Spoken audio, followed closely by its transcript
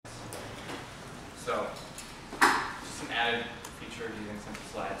So, just an added feature of using simple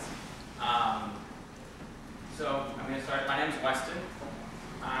slides. So, I'm going to start. My name is Weston.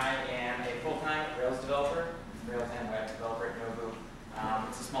 I am a full-time Rails developer, Rails and web developer at Nobu.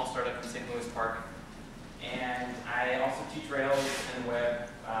 It's a small startup in St. Louis Park. And I also teach Rails and web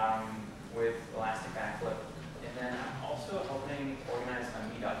with Elastic Backflip. And then I'm also helping organize a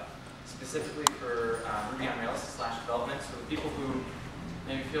meetup, specifically for Ruby on Rails / development. So the people who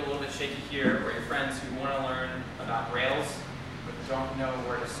maybe feel a little bit shaky here, or your friends who want to learn about Rails but don't know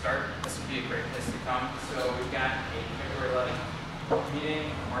where to start, this would be a great place to come. So we've got a February 11th meeting,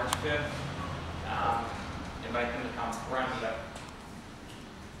 March 5th. Invite them to come. We're on meetup.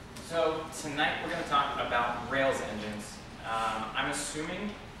 So tonight we're going to talk about Rails engines. I'm assuming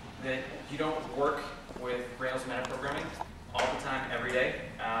that you don't work with Rails metaprogramming all the time, every day.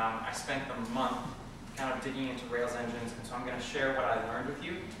 I spent a month kind of digging into Rails engines, and so I'm going to share what I learned with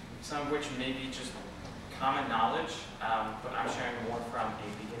you, some of which may be just common knowledge, but I'm sharing more from a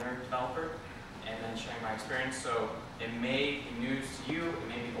beginner developer, and then sharing my experience. So it may be news to you, it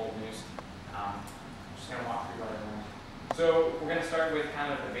may be old news. I'm just going to walk through what I learned. So we're going to start with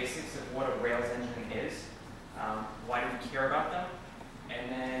kind of the basics of what a Rails engine is, why do we care about them, and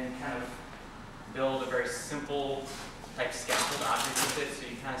then kind of build a very simple type scaffold object with it so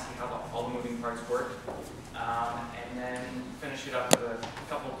you kind of see how all the moving parts work. And then finish it up with a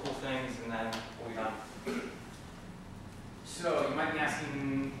couple of cool things, and then we'll be done. So you might be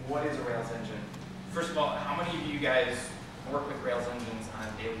asking, what is a Rails engine? First of all, how many of you guys work with Rails engines on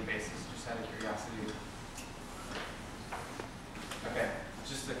a daily basis, just out of curiosity? Okay,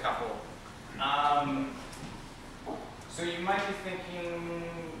 just a couple. So you might be thinking,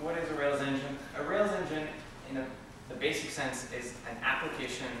 what is a Rails engine? A Rails engine, in the basic sense, is an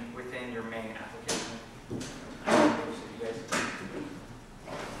application within your main application.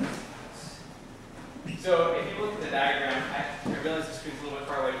 So if you look at the diagram, I realize the screen's a little bit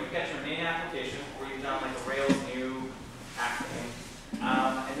far away. You've got your main application where you've done like a Rails new app thing.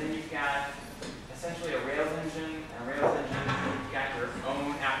 And then you've got essentially a Rails engine and a Rails engine, and you've got your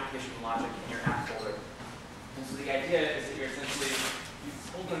own application logic in your app folder. And so the idea is that you're essentially, you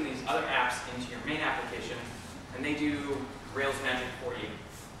pulled in these other apps into your main application, and they do Rails magic for you.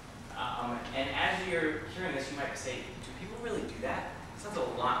 And as you're hearing this, you might say, do people really do that? It sounds a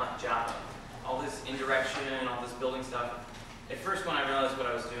lot like Java. All this indirection, all this building stuff. At first, when I realized what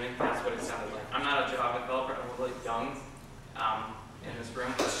I was doing, that's what it sounded like. I'm not a Java developer. I'm really young in this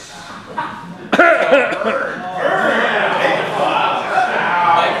room.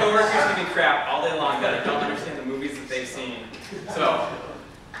 My coworkers give me crap all day long that I don't understand the movies that they've seen. So,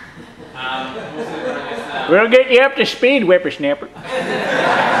 we'll get you up to speed, whippersnapper.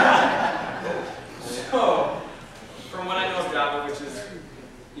 So, from what I know of Java, which is,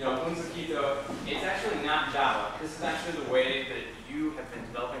 it's actually not Java. This is actually the way that you have been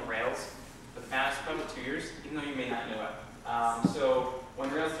developing Rails for the past probably 2 years, even though you may not know it. So when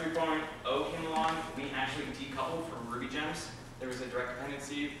Rails 3.0 came along, we actually decoupled from Ruby gems. There was a direct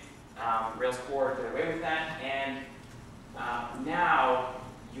dependency. Rails core did away with that, and now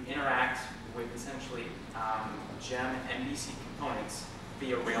you interact with essentially gem and MVC components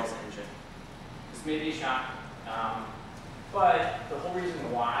via Rails engine. This may be a shock. But the whole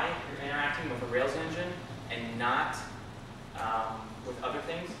reason why you're interacting with a Rails engine and not with other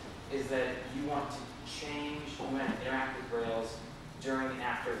things is that you want to change, you want to interact with Rails during and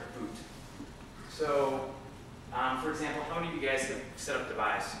after boot. So, for example, how many of you guys have set up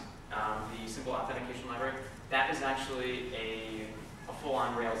Devise, the simple authentication library? That is actually a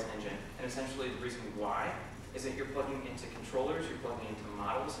full-on Rails engine. And essentially the reason why is that you're plugging into controllers, you're plugging into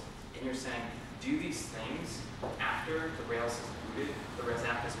models, and you're saying, do these things after the Rails is booted, the Rails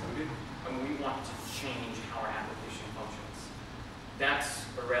app is booted, and we want to change how our application functions. That's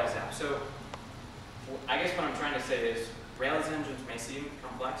a Rails app. So I guess what I'm trying to say is Rails engines may seem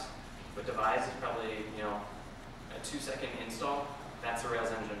complex, but Devise is probably a 2-second install. That's a Rails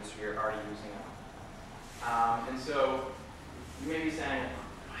engine, so you're already using it. And so you may be saying,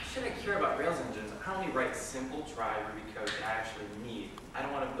 why should I care about Rails engines? I only write simple, dry Ruby code that I actually need. I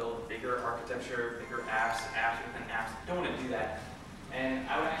don't want to build bigger architecture, bigger apps within apps. I don't want to do that. And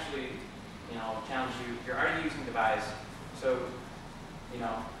I would actually, challenge you. You're already using Devise, so,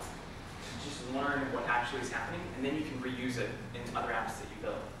 just learn what actually is happening, and then you can reuse it in other apps that you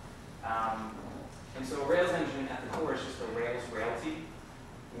build. And so Rails engine at the core is just a Rails reality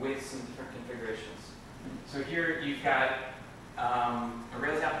with some different configurations. So here you've got a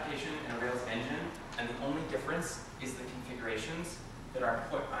Rails application and a Rails engine, and the only difference is the configurations that are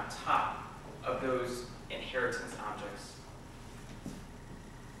put on top of those inheritance objects.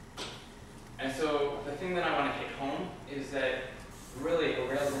 And so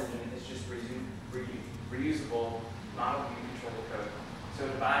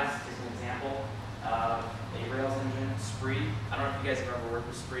guys have ever worked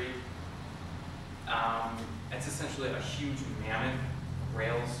with Spree. It's essentially a huge mammoth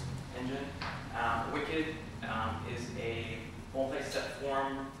Rails engine. Wicked is a multi-step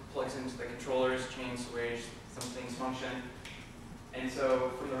form, plugs into the controllers, change the way some things function. And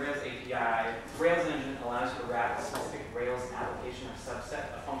so from the Rails API, Rails engine allows you to wrap a specific Rails application or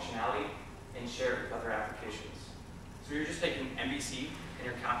subset of functionality and share it with other applications. So you're just taking MVC and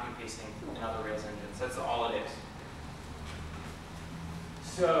you're copy and pasting in other Rails engines. That's all it is.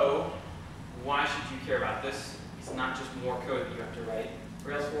 So why should you care about this? It's not just more code that you have to write.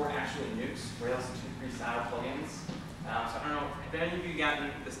 Rails 4 actually nukes Rails 2.3 style plugins. So I don't know, have any of you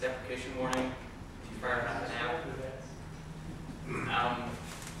gotten this deprecation warning? If you fire it up now.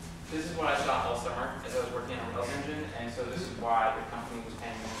 This is what I saw all summer as I was working on Rails engine, and so this is why the company was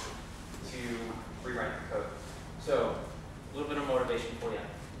paying me to rewrite the code. So a little bit of motivation for you.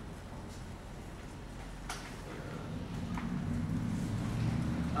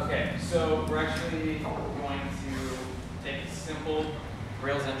 Okay, so we're actually going to take a simple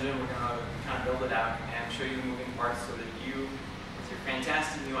Rails engine, we're going to kind of build it out and show you the moving parts so that you, with your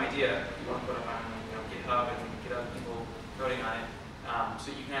fantastic new idea, you want to put it on GitHub and get other people coding on it,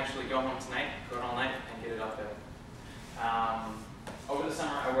 so you can actually go home tonight, code all night, and get it up there. Over the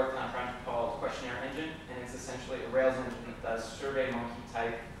summer, I worked on a project called Questionnaire Engine, and it's essentially a Rails engine that does SurveyMonkey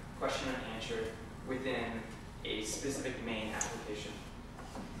type question and answer within a specific main application.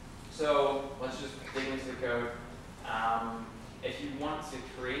 So let's just dig into the code. If you want to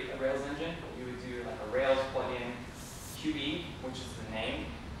create a Rails engine, you would do like a Rails plugin QE, which is the name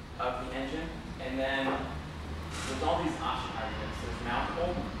of the engine, and then with all these option arguments, there's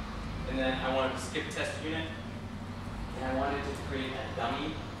mountable, and then I wanted to skip test unit, and I wanted to create a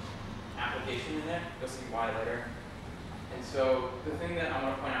dummy application in there. You'll see why later. And so the thing that I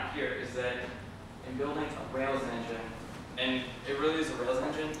want to point out here is that in building a Rails engine, and it really is a Rails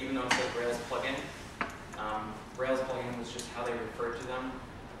engine, even though it says Rails plugin. Rails plugin was just how they referred to them.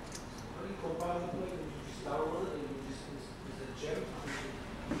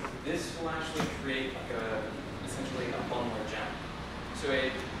 This will actually create like essentially a bundler gem. So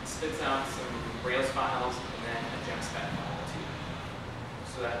it spits out some Rails files and then a gem spec file too.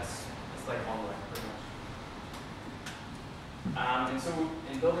 So it's like bundling pretty much. And so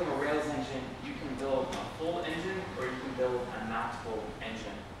in building a Rails engine, you can build a full engine or you can build a mountable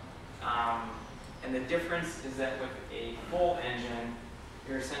engine. And the difference is that with a full engine,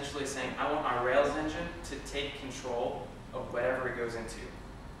 you're essentially saying, I want my Rails engine to take control of whatever it goes into.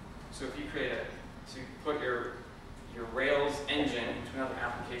 So if you create to put your Rails engine into another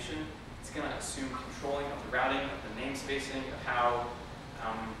application, it's going to assume controlling of the routing, of the namespacing, of how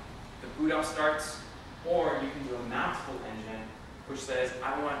the boot up starts. Or you can do a mountable engine, which says,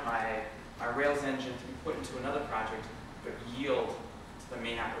 I want my Rails engine to be put into another project, but yield to the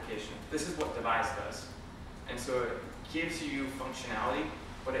main application. This is what Devise does. And so it gives you functionality,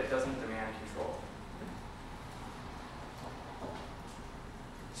 but it doesn't demand control.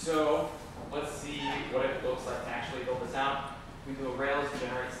 So let's see what it looks like to actually build this out. We do a Rails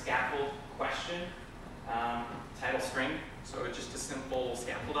generate scaffold question, title string, so it's just a simple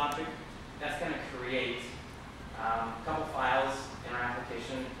scaffold object. That's going to create a couple files in our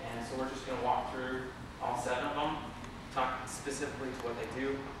application, and so we're just going to walk through all 7 of them, talk specifically to what they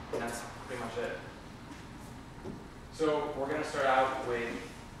do, and that's pretty much it. So we're going to start out with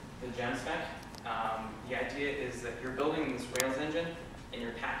the gem spec. The idea is that you're building this Rails engine, and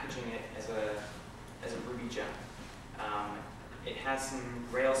you're packaging it as a Ruby gem. It has some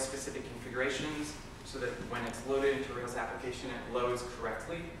Rails-specific configurations so that when it's loaded into Rails application, it loads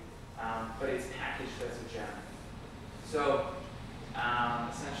correctly. But it's packaged as a gem. So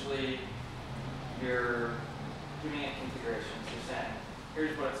essentially, you're giving it configurations. You're saying,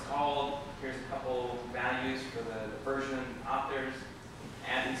 here's what it's called, here's a couple values for the version, authors,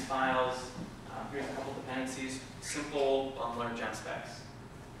 add these files, here's a couple dependencies, simple bundler gem specs.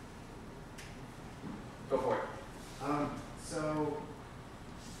 Go for it. So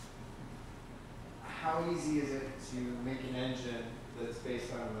how easy is it to make an engine that's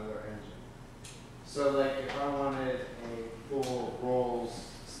based on another engine? So like if I wanted a full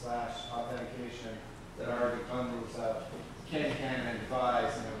roles/authentication that already bundles up can and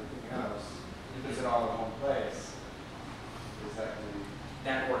Devise and everything else, if it's all in one place, is that going to be?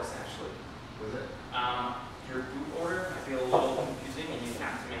 That works actually. Was it? Your boot order might be a little confusing, and you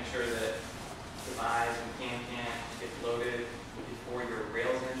have to make sure that Devise and can get loaded before your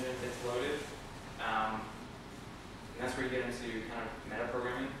Rails engine gets loaded. And that's where you get into kind of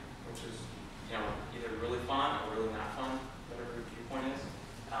metaprogramming, which is either really fun or really not fun, whatever your viewpoint is.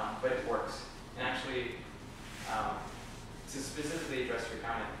 But it works. And actually, to specifically address your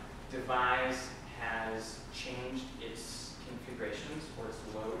comment, Devise has changed its configurations or its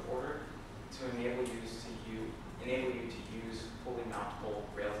load order to enable you to use fully mountable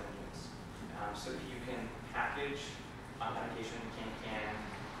Rails engines, so that you can package authentication can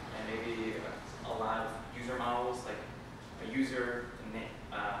and maybe a lot of user models like a user, an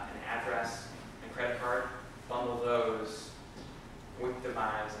address, and a credit card, bundle those with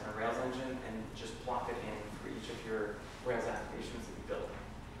Devise and a Rails engine and just plop it in for each of your Rails applications that you build.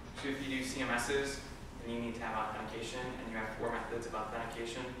 So if you do CMSs and you need to have authentication and you have 4 methods of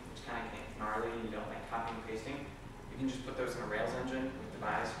authentication, which kind of get gnarly and you don't like copying and pasting, you can just put those in a Rails engine with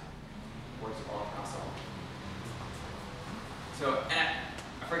Devise. Works all across all. So, and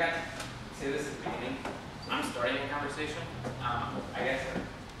I forgot to say this at the beginning. I'm starting a conversation. I guess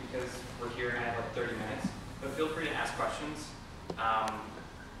because we're here and I have like 30 minutes, but feel free to ask questions.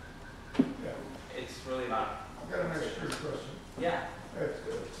 It's really about. I've got an extra question. Yeah. It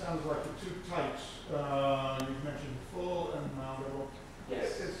sounds like the 2 types. You mentioned full and mountable.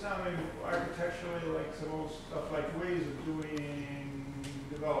 Yes. It's sounding architecturally like some old stuff, like ways of doing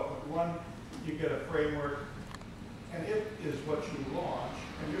development. One, you get a framework, and it is what you launch,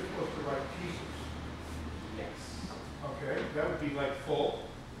 and you're supposed to write pieces. Yes. Okay, that would be like full.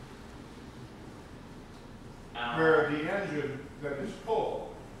 Where the engine that is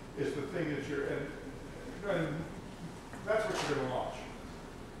full is the thing that you're, and that's what you're going to launch.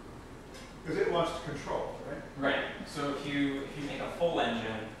 Because it wants to control, right? Right. So if you make a full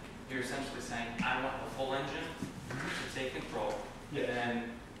engine, you're essentially saying, I want the full engine to take control. Yes. And then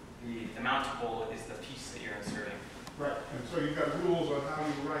the mountable is the piece that you're inserting. Right, and so you've got rules on how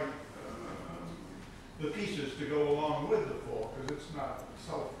you write the pieces to go along with the full, because it's not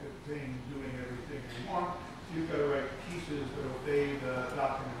self-contained doing everything you want. You've got to write pieces that obey the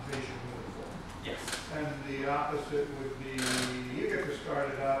documentation with the full. Yes. And the opposite would be, you get to start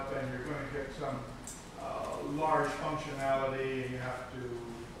it up and you're going to get some large functionality and you have to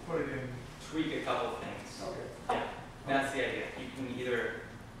put it in. Tweak a couple of things. Okay. Yeah, that's the idea. You can either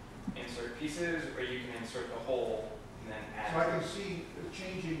insert pieces or you can insert the whole and then add. So I can see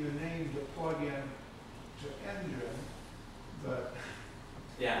changing the name to plug-in to engine, but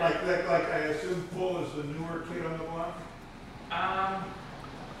yeah. like I assume full is the newer kid on the block?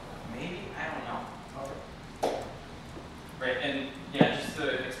 Maybe, I don't know. Okay. Right, and yeah, just to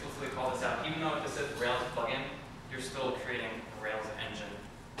explicitly call this out, even though this says Rails plugin, you're still creating a Rails engine.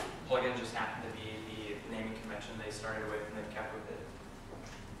 Plugin just happened to be the naming convention they started with and they've kept with it.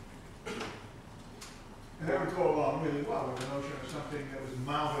 And that would go along really well with the notion of something that was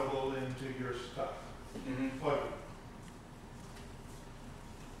mountable into your stuff. Mm-hmm. Plug-in.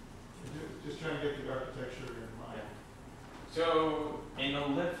 Just trying to get the architecture in mind. Yeah. So in the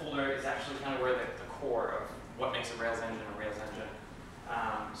lib folder is actually kind of where the core of what makes a Rails engine a Rails engine.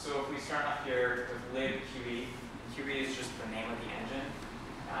 So if we start off here with lib QE, QE is just the name of the engine.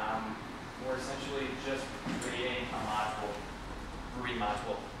 We're essentially just creating a module, GUI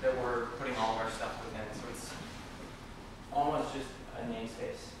module, that we're putting all of our stuff within. So it's almost just a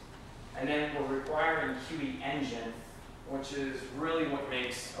namespace. And then we're requiring QE engine, which is really what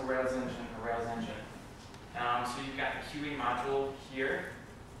makes a Rails engine a Rails engine. So you've got the QE module here,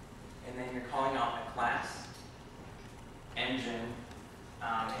 and then you're calling out a class. Engine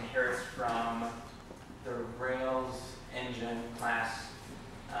inherits from the Rails engine class.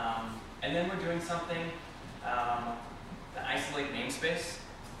 And then we're doing something, the isolate namespace.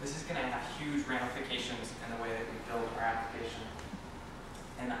 This is going to have huge ramifications in the way that we build our application.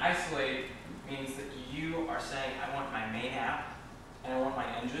 And the isolate means that you are saying, I want my main app and I want my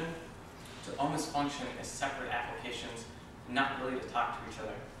engine to almost function as separate applications, not really to talk to each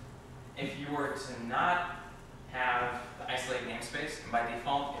other. If you were to not have the isolate namespace, and by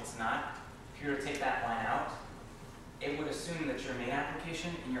default it's not, if you were to take that line out, it would assume that your main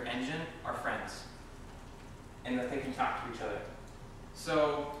application and your engine are friends and that they can talk to each other.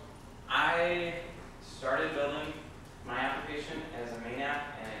 So I started building my application as a main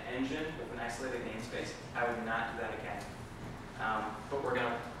app and an engine with an isolated namespace. I would not do that again. But we're going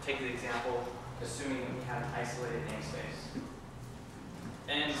to take the example assuming that we have an isolated namespace.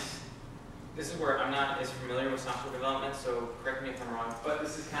 And this is where I'm not as familiar with software development, so correct me if I'm wrong, but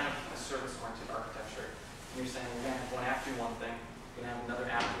this is kind of a service-oriented architecture. You're saying we're going to have one app do one thing, we're going to have another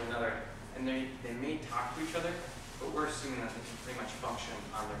app do another, and they may talk to each other, but we're assuming that they can pretty much function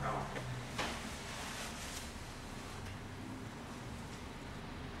on their own.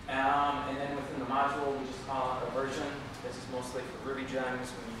 And then within the module, we just call out a version. This is mostly for Ruby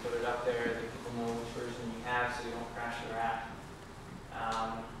gems. When you put it up there, that people know which version you have so you don't crash your app.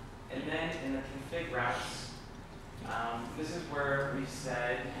 And then in the config routes, This is where we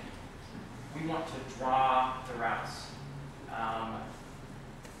said we want to draw the routes.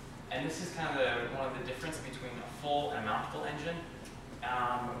 And this is kind of one of the difference between a full and a mountable engine.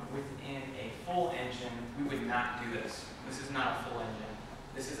 Within a full engine, we would not do this. This is not a full engine.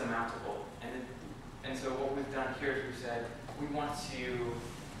 This is a mountable. And so what we've done here is we've said we want to,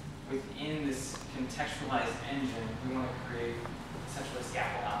 within this contextualized engine, we want to create essentially a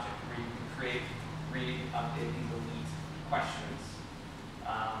scaffold object where you can create, read, update, and delete questions.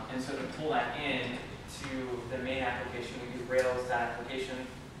 And so to pull that in to the main application, we do Rails.application,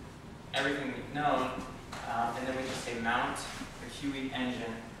 everything we've known, and then we just say mount the QE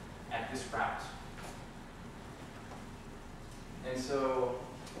engine at this route. And so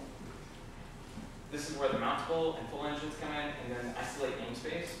this is where the mountable and full engines come in, and then isolate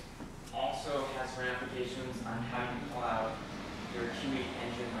namespace also has ramifications on how you call out your QE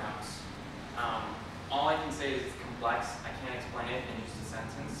engine routes. All I can say is it's complex. I can't explain it in just a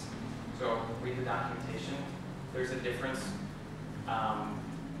sentence. So read the documentation. There's a difference.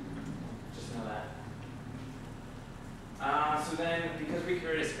 Just know that. So then, because we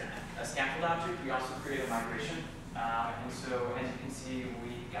created a scaffold object, we also created a migration. And so, as you can see,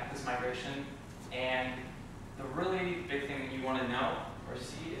 we got this migration. And the really big thing that you want to know or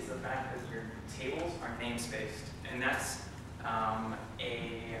see is the fact that your tables are namespaced. And that's an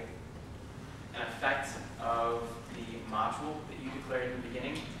effect of the module that you declared in the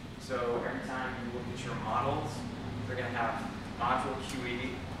beginning. So every time you look at your models, they're going to have module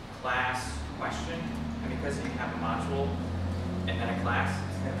QE, class, question. And because you have a module and then a class,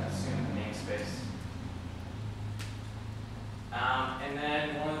 it's going to assume the namespace. And then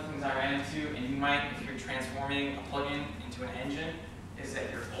one of the things I ran into, and you might, if you're transforming a plugin into an engine, is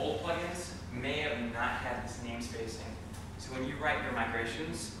that your old plugins may have not had this namespacing. So when you write your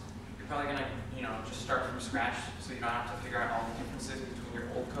migrations, you're probably going to, just start from scratch, so you don't have to figure out all the differences between your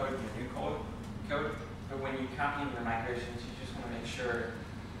old code and your new code. But when you copy your migrations, you just want to make sure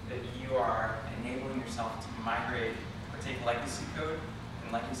that you are enabling yourself to migrate or take legacy code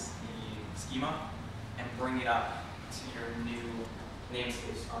and legacy schema and bring it up to your new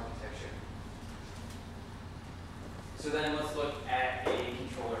namespace architecture. So then let's look at a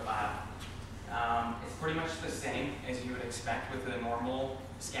controller file. It's pretty much the same as you would expect with a normal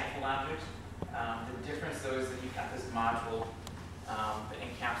scaffold object. The difference though is that you've got this module that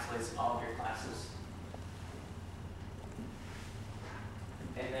encapsulates all of your classes.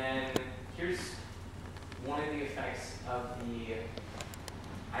 And then here's one of the effects of the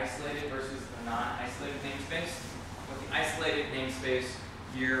isolated versus the non-isolated namespace. With the isolated namespace,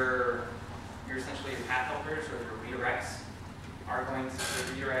 your essentially your path helpers or your redirects are going to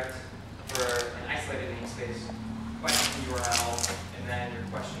redirect for an isolated namespace, question URL, and then your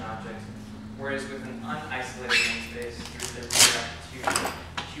question object. Whereas with an unisolated namespace, you're redirect to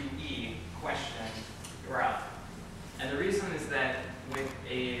QE, question URL. And the reason is that with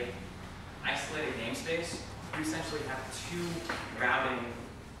a isolated namespace, you essentially have two routing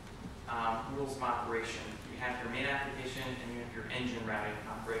rules of operation. You have your main application and you have your engine routing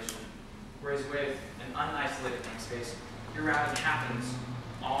operation. Whereas with an unisolated namespace, your routing happens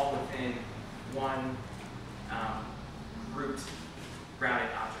all within one root routing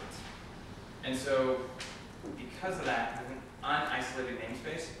object. And so because of that, with an unisolated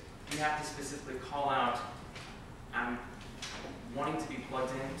namespace, you have to specifically call out, I'm wanting to be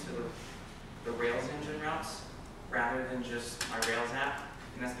plugged into the Rails engine routes rather than just my Rails app.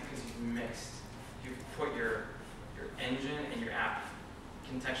 And that's because you've put your engine and your app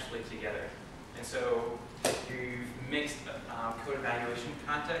contextually together. And so you've mixed code evaluation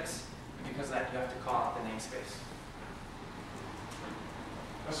context, and because of that, you have to call out the namespace.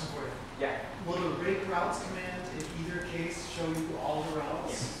 Question for you. Yeah. Will the rake routes command in either case show you all the routes?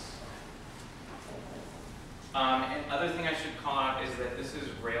 Yes. And other thing I should call out is that this is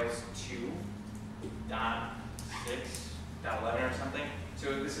Rails 2.6.11 or something.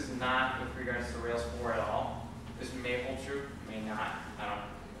 So this is not with regards to Rails 4 at all. This may hold true, may not. I don't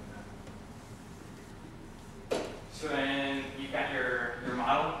know. So then you've got your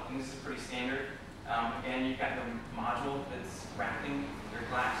model, and this is pretty standard. Again, you've got the module that's wrapping your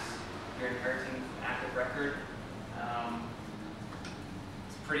class. You're inheriting an active record.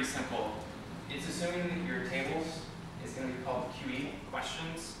 It's pretty simple. It's assuming that your tables is going to be called QE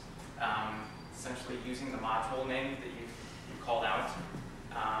questions, essentially using the module name that you've called out.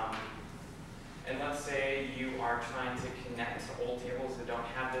 And let's say you are trying to connect to old tables that don't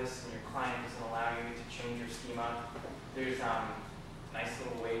have this, and your client doesn't allow you to change your schema. There's nice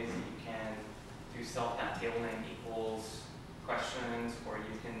little ways that you can do self.tablename equals questions, or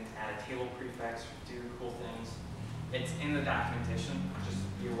you can add a table prefix, do cool things. It's in the documentation. Just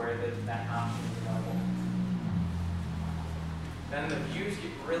be aware that that option is available. Then the views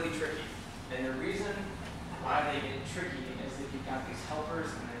get really tricky. And the reason why they get tricky is that you've got these helpers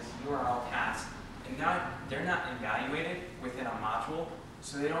and this URL paths. And now they're not evaluated within a module,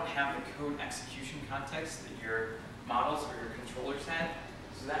 so they don't have the code execution context that your models or your controllers had.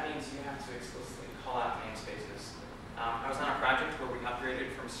 So that means you have to explicitly call out namespaces. I was on a project where we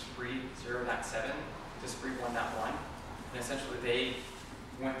upgraded from Spree 0.7 to Spree 1.1. And essentially they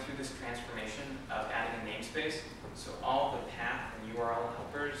went through this transformation of adding a namespace. So all the path and URL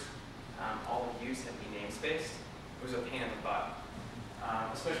helpers, all the views had to be namespaced. It was a pain in the butt.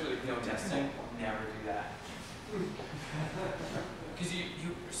 Especially with no testing, never do that. Because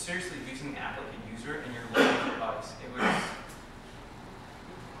you're seriously using the app like a user and you're looking for bugs. It was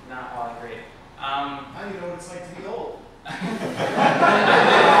not all that great. Now you know what it's like to be old. I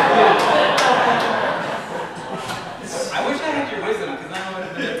wish I had your wisdom, because then I would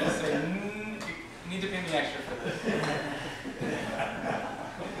have been able to say, you need to pay me extra for this.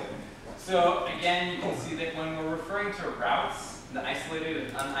 So again, you can see that when we're referring to routes, the isolated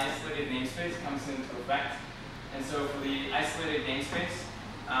and unisolated namespace comes into effect. And so for the isolated namespace,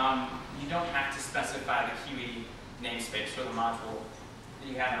 you don't have to specify the QE namespace for the module that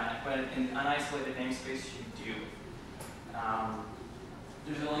you have on it, but in the unisolated namespace, you do.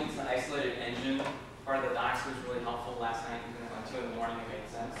 There's a link to the isolated engine. Part of the docs was really helpful last night, even at like 2 in the morning, it made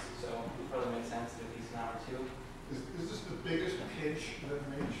sense. So it probably made sense at least an hour or two. Is this the biggest pinch that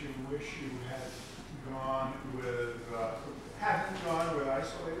makes you wish you had gone with, hadn't gone with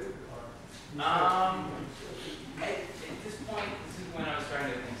isolated? Or at this point, this is when I was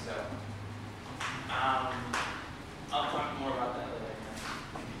starting to think so. I'll talk more about that later.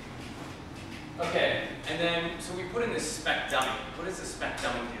 Okay, and then, so we put in this spec dummy. What does the spec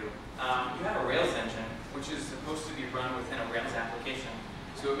dummy do? You have a Rails engine, which is supposed to be run within a Rails application.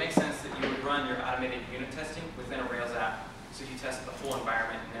 So it makes sense that you would run your automated unit testing within a Rails app. So you test the whole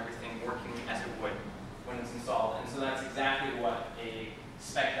environment and everything working as it would when it's installed. And so that's exactly what a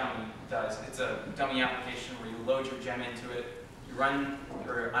spec dummy does. It's a dummy application where you load your gem into it, you run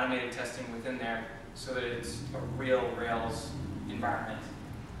your automated testing within there so that it's a real Rails environment.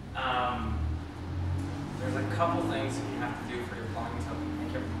 There's a couple things that you have to do for your plumbing to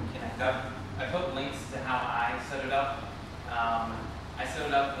make everything connect up. I put links to how I set it up. I set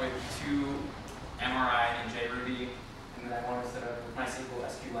it up with 2 MRI and JRuby, and then I wanted to set it up with MySQL,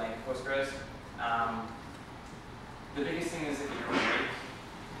 SQLite, and Postgres. The biggest thing is that your rake,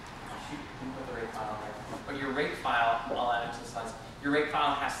 didn't put the rake file on there, but your rake file, I'll add it to the slides, your rake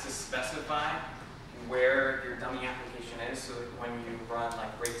file has to specify where your dummy application is, so that when you run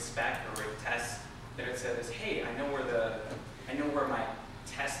like rake spec or rake test, that it says, hey, I know where my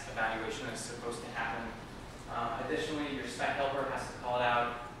test evaluation is supposed to happen. Additionally, your spec helper has to call it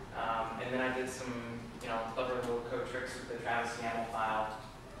out, and then I did some, clever little code tricks with the Travis YAML file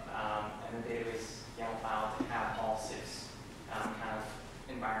and the database YAML file to have all 6 kind of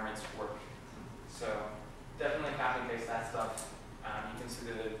environments work. So definitely copy and paste that stuff. You can see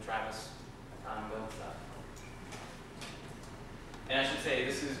the Travis build stuff. And I should say,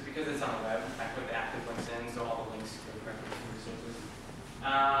 this is because it's on the web. I put the active links in, so all the links for the correct resources.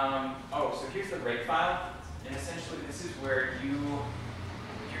 So here's the rake file, and essentially this is where you're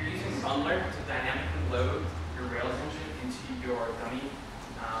using Bundler to dynamically load your Rails engine into your dummy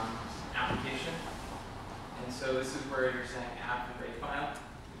application. And so this is where you're saying app and rake file.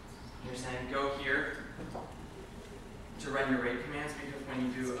 You're saying go here to run your rake commands, because when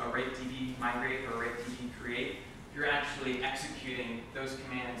you do a rake db migrate or rake db create, you're actually executing those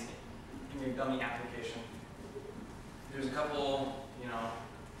commands in your dummy application. There's a couple,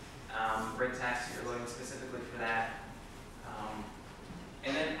 rake tasks that you're loading specifically for that.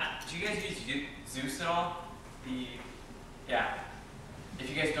 And then, do you guys use Zeus at all? Yeah. If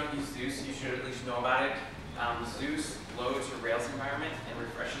you guys don't use Zeus, you should at least know about it. Zeus loads your Rails environment and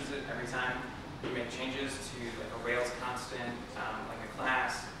refreshes it every time you make changes to like a Rails constant, like a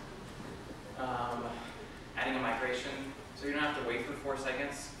class, adding a migration. So you don't have to wait for 4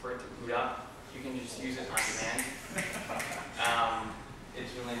 seconds for it to boot up. You can just use it on demand.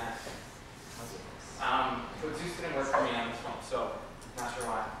 It's really nice. But Zeus didn't work for me on this one, so not sure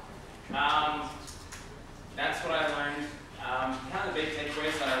why. That's what I learned. Kind of the big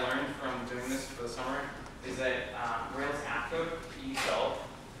takeaways that I learned from doing this for the summer is that Rails app code, ESL,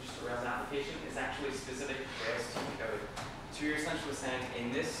 just a Rails application, is actually specific Rails team code. So you're essentially saying,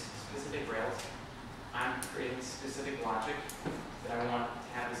 in this specific Rails, I'm creating specific logic that I want to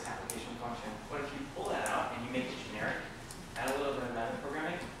have this application function. But if you pull that out and you make it generic, add a little bit of meta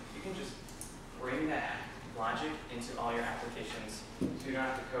programming, you can just bring that logic into all your applications, so you don't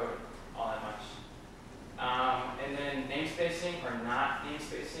have to code all that much. And then namespacing or not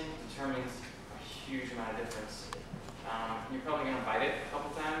namespacing determines a huge amount of difference. You're probably going to bite it a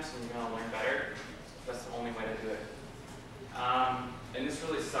couple times and you're going to learn better. That's the only way to do it. And this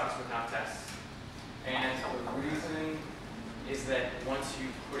really sucks without tests. And the reason is that once you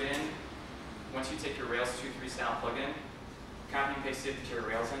take your Rails 2.3 style plugin, copy and paste it to your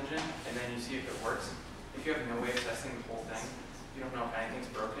Rails engine, and then you see if it works. If you have no way of testing the whole thing, you don't know if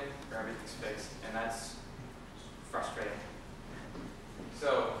anything's broken or everything's fixed, and that's frustrating.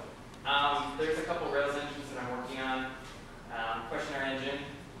 So there's a couple Rails engines that I'm working on. Questionnaire engine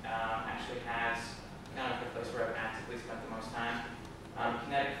actually has kind of the place where I've actively spent the most time.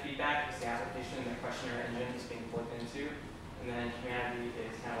 Kinetic feedback is the application the questionnaire engine is being plugged into, and then humanity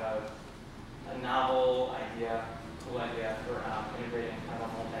is kind of a novel idea, cool idea for integrating kind of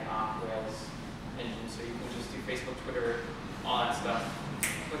a multi-op Rails engine, so you can just do Facebook, Twitter, all that stuff.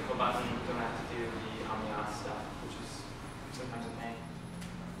 Click a button, you don't have to do the Omniauth stuff, which is sometimes a pain.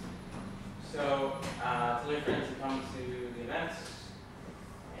 So tell your friends to come to the event,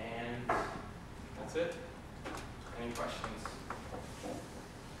 and that's it. Any questions?